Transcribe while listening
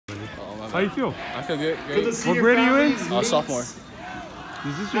How you feel? I feel good. For the Great. senior What grade are you in? families, Sophomore.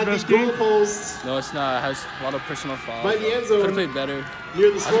 Is this your at best the game? goalpost No, it's not. It has a lot of personal fouls. by the end Could have zone played better.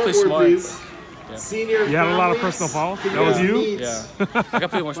 near the I had to play scoreboard, smart. please. Yeah. Senior You had a lot of families, personal fouls? can That was guys you? meet Yeah. I got to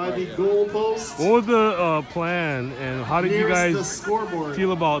play more by smart. the Yeah. goalpost What was the plan, and how did you nearest the guys scoreboard.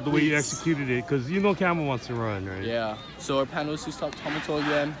 feel about the way you please. executed it? Because you know Campbell wants to run, right? Yeah. So our plan was to stop Tomato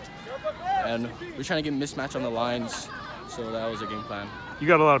again, and we're trying to get mismatch on the lines. So that was our game plan. You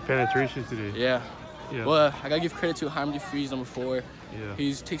got a lot of penetration today. Yeah. Yeah. Well, I gotta give credit to Harmony Freeze, number 4. Yeah.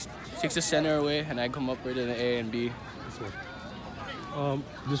 He takes the center away, and I come up right in the A and B. This one.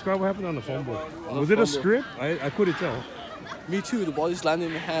 Describe what happened on the fumble. On the Was it a fumble. strip? I couldn't tell. Me too. The ball just landed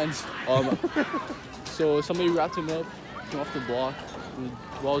in my hands. So somebody wrapped him up, came off the block. And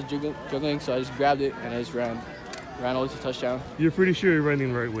the ball was juggling, so I just grabbed it and I just ran all the way to touchdown. You're pretty sure you're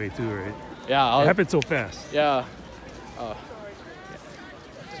running the right way too, right? Yeah. It happened so fast. Yeah.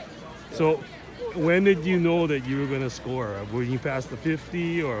 So, when did you know that you were gonna score? Were you past the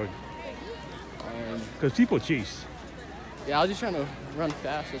 50 or? Because people chase. Yeah, I was just trying to run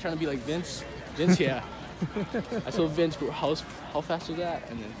fast. I was trying to be like Vince. Vince, yeah. I told Vince, how fast was that?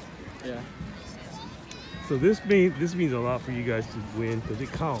 And then, yeah. So this means a lot for you guys to win because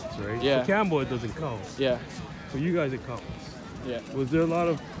it counts, right? Yeah. For Campbell, it doesn't count. Yeah. For you guys, it counts. Yeah. Was there a lot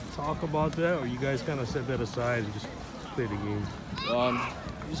of talk about that, or you guys kind of set that aside and just play the game?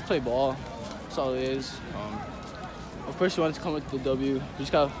 Just play ball. That's all it is. Of course, you want to come with the W. You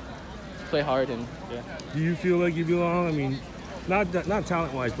just gotta play hard and yeah. Do you feel like you belong? I mean, not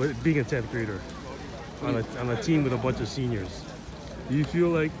talent-wise, but being a 10th grader on a team with a bunch of seniors. Do you feel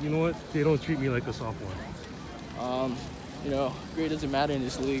like, you know what, they don't treat me like a sophomore? You know, grade doesn't matter in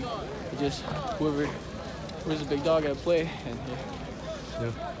this league. It just whoever's a big dog, I play. And yeah.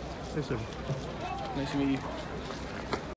 Yeah. Yes, sir. Nice to meet you.